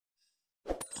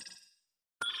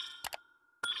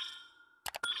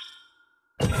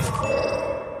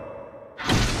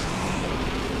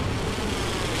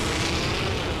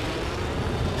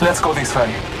Let's go this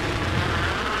way.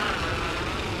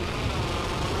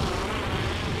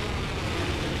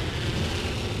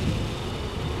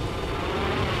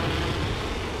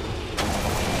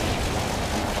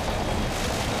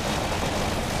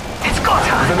 It's go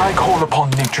time! When I call upon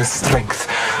nature's strength,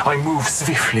 I move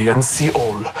swiftly and see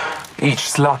all. Each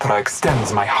slaughter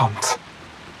extends my hunt.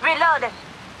 Reloading.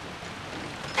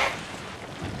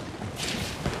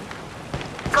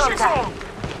 Shooting.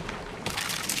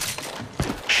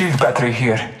 Shield battery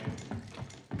here.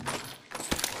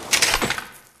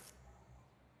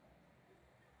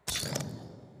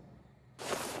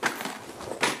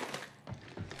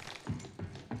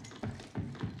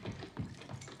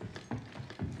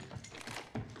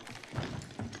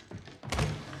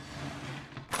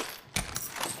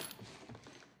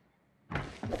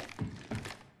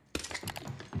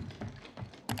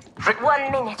 For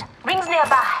 1 minute. Rings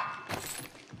nearby.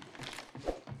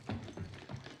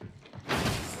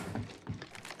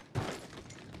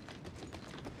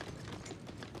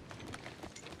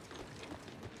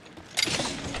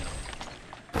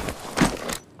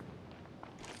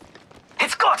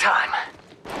 It's go time!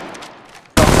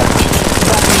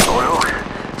 Oh look,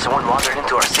 someone wandered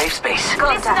into our safe space.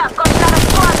 Listen up, got another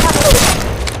squad coming.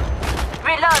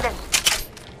 Reloading.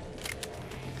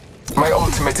 My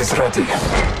ultimate is ready.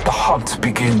 The hunt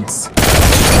begins.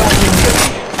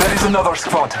 There is another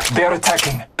squad. They are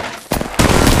attacking.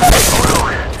 Oh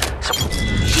look,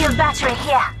 Shield battery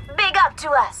here. Big up to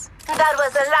us. That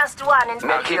was the last one in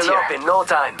make it up in no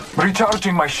time.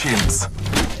 Recharging my shields.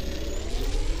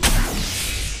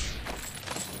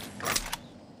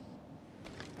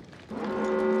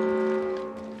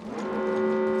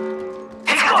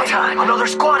 It's go time! Another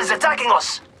squad is attacking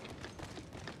us!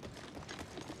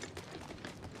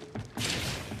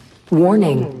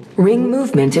 Warning. Ring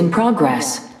movement in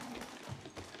progress.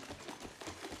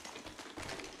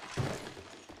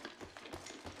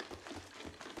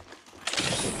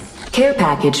 Care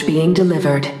package being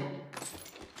delivered.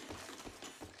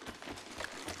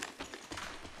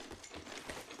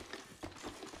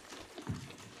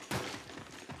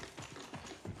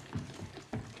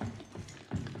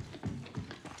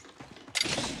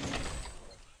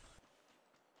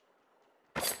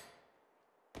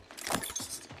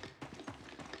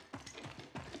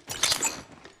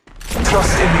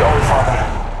 Trust in the All-Father.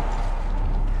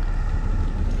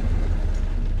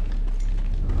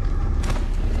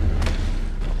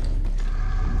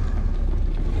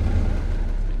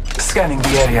 Scanning the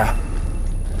area.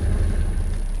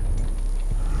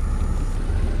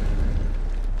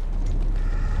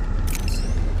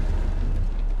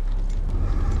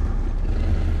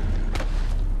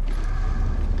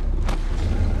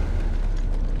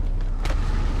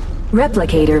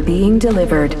 Replicator being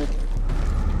delivered.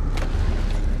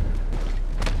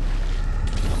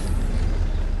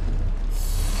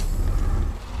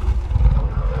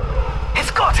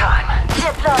 It's go time!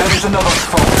 There is another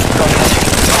squad.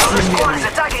 Another squad is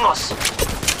attacking us!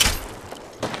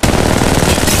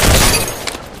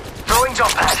 Throwing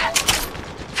jump pad.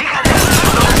 Fíjate!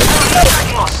 Another squad is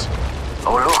attacking us!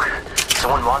 Oh look,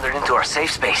 someone wandered into our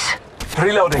safe space.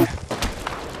 Reloading.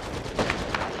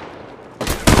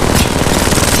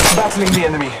 Battling the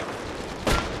enemy.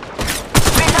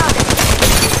 Reloading.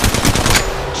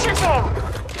 Shooting.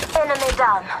 Enemy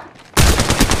down.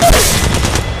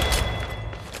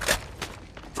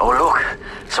 Oh look,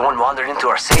 someone wandered into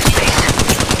our safe space.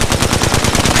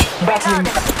 Battling.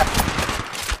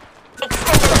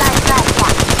 Extended life rifle.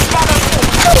 Level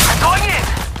 6. I'm going in!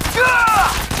 Yeah!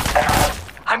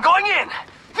 I'm going in!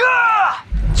 Yeah!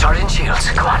 Charging shields.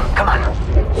 Come on, come on.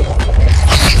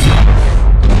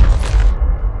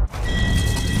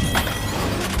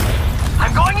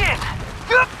 I'm going in!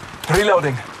 Yeah!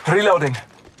 Reloading. Reloading.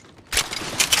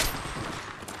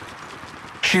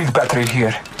 Shield battery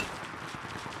here.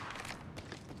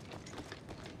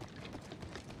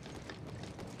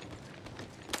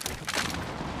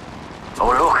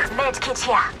 Oh look, Medkit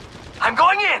here. I'm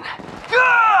going in!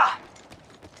 Yeah!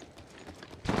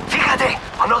 Fíjate!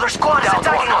 Another squad is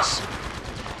attacking us!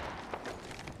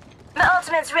 My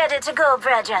ultimate's ready to go,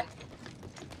 brethren.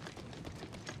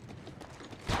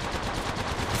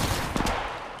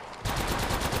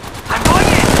 I'm going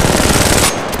in!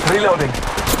 Reloading.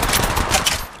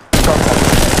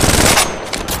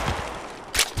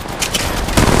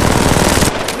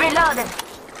 Reloading.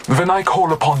 When I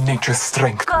call upon nature's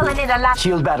strength, Calling in a last.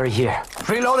 Shield battery here.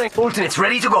 Reloading. Ultimate's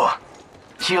ready to go.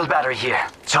 Shield battery here.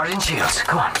 Charging shields.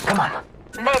 Come on, come on.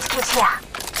 Medkit here.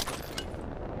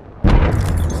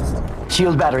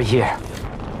 Shield battery here.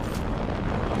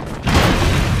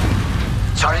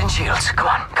 Charging shields. Come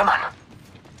on, come on.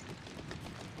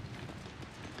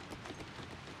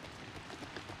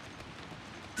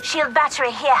 Shield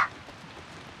battery here.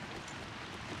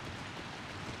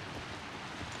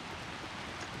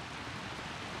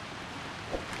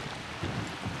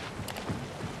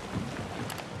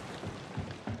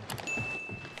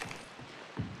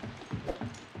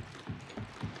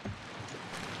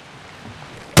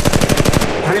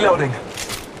 Reloading.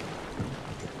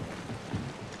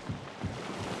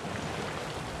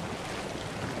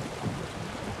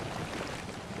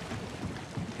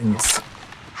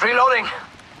 Reloading.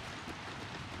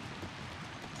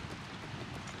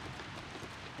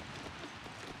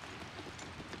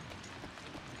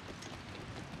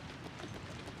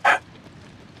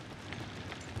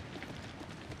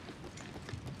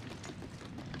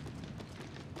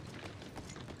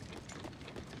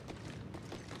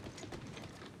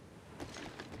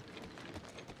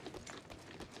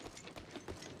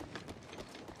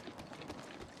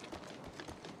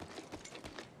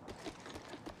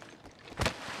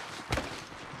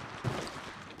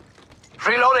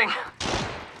 Reloading.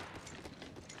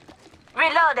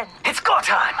 Reloading. It's go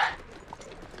time.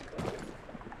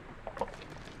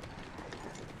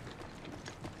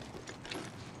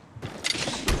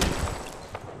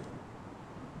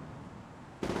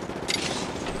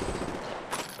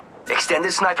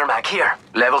 Extended sniper mag here.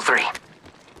 Level 3.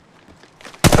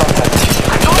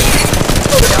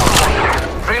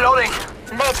 Reloading.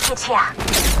 Med kit here.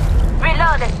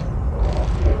 Reloading.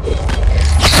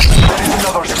 There is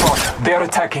another squad. They are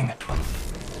attacking.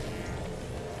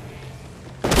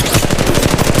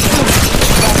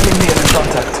 Battling near in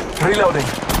contact. Reloading.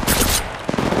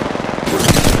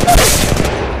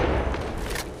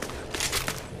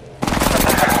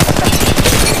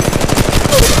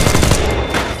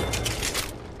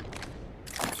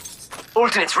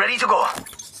 Ultimate's ready to go.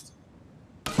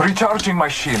 Recharging my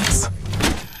shields.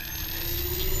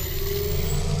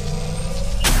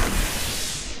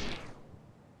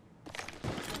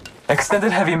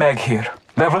 Extended heavy mag here.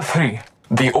 Level 3.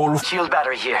 The old Shield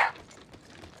battery here.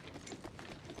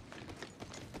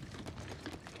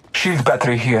 shield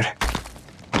battery here.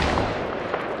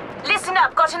 Listen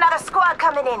up, got another squad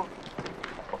coming in.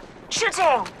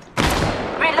 Shooting.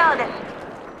 Reloading.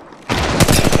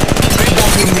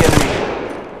 Battling the enemy.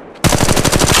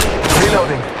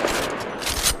 Reloading.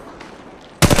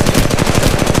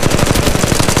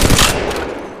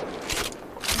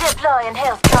 Deploying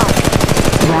health pump.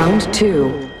 Round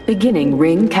 2. Beginning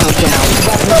ring countdown.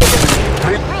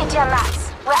 Read your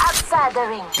maps. We're outside the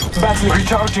ring. Battling.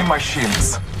 Recharging my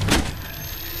shields.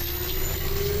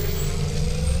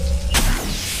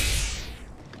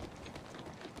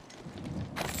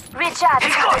 Recharge.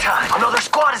 It's go time. Another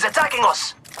squad is attacking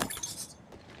us.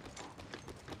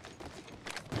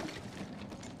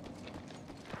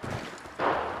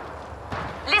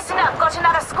 Listen up, got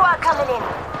another squad coming in.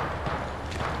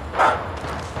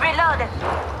 Reloading.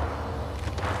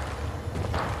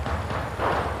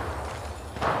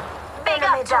 Big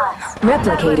up to us.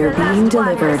 Replicator being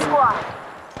delivered.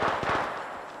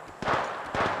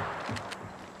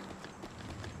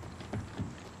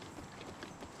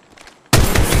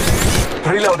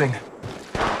 Reloading.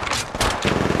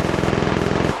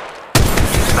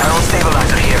 Barrel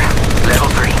stabilizer here. Level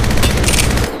 3.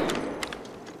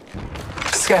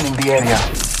 Scanning the area.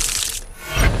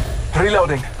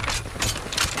 Reloading.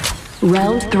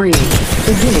 Round 3.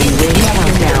 Beginning ring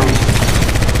countdown.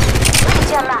 Read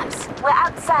your maps. We're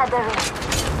outside the ring.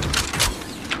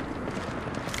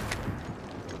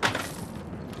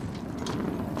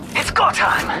 It's go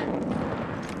time.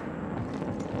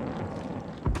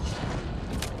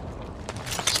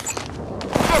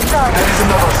 Deploying. There is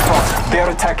another squad. They are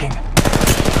attacking.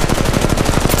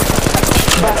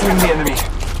 Battling the enemy.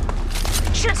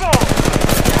 Shooting.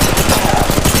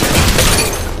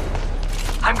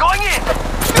 I'm going in.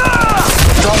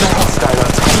 Down the hostile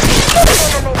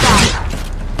Enemy down.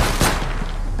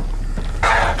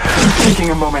 Taking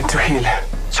a moment to heal.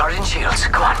 Charging shields.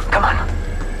 Come on, come on.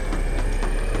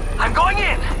 I'm going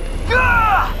in.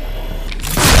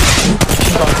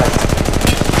 Contact.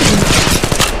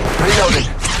 Reloading.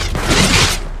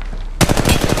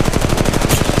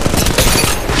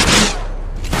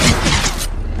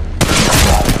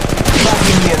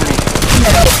 Battling the enemy.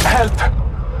 Help!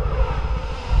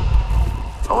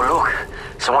 Oh look,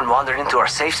 someone wandered into our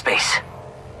safe space.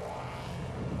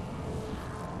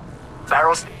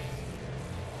 Barrels.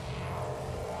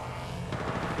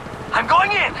 I'm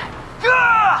going in.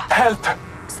 Help!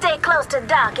 Stay close to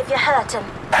Doc if you're hurting.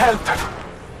 Help!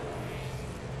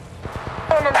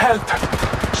 Enemy. Help!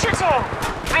 Shooting.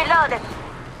 Reloading.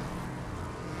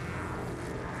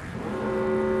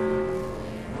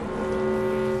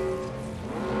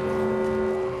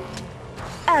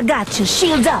 I got you.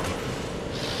 Shields up.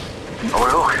 Oh,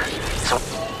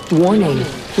 look. Warning.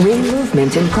 Ring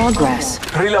movement in progress.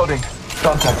 Reloading.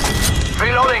 Contact.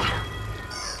 Reloading.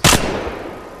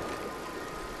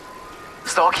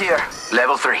 Stock here.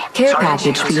 Level 3. Care Sergeant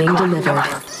package Chinos. being Come on, delivered. come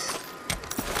on.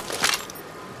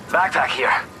 Backpack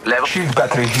here. Level. Shield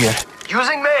battery here.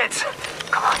 Using meds.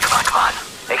 Come on, come on, come on.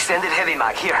 Extended heavy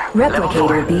mag here. Level 4.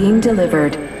 Replicator being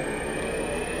delivered.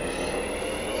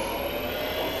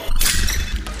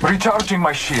 Recharging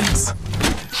my shields.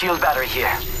 Shield battery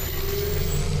here.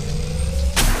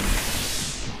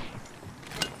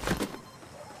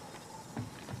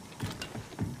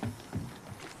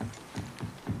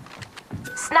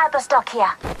 Sniper stock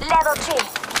here. Level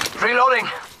 3. Reloading.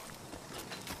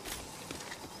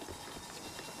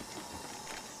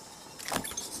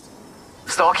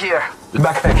 Stock here.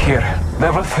 Backpack here.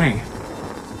 Level 3.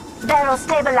 Barrel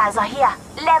stabilizer here.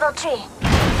 Level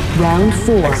 3. Round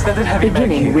 4. Extended heavy mag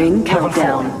Beginning here. ring Level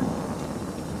countdown. 4.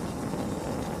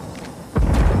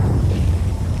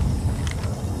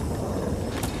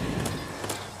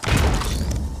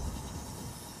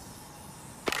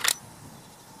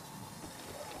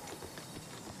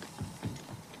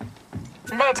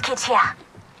 Med kit here.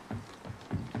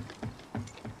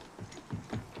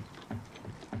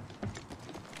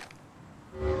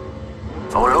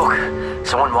 Oh, look.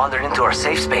 Someone wandered into our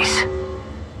safe space.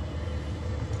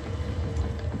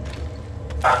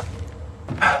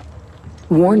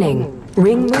 Warning.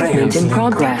 Ring movement Trails in linger.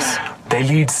 progress. They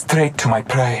lead straight to my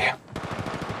prey.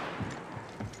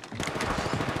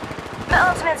 My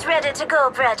ultimate's ready to go,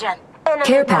 brethren. Enemy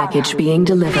Care down. package being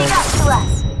delivered. Feed up to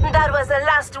us. That was the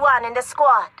last one in the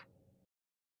squad.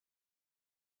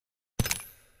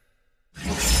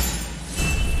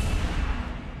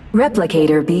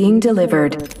 Replicator being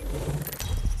delivered.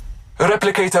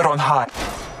 Replicator on high.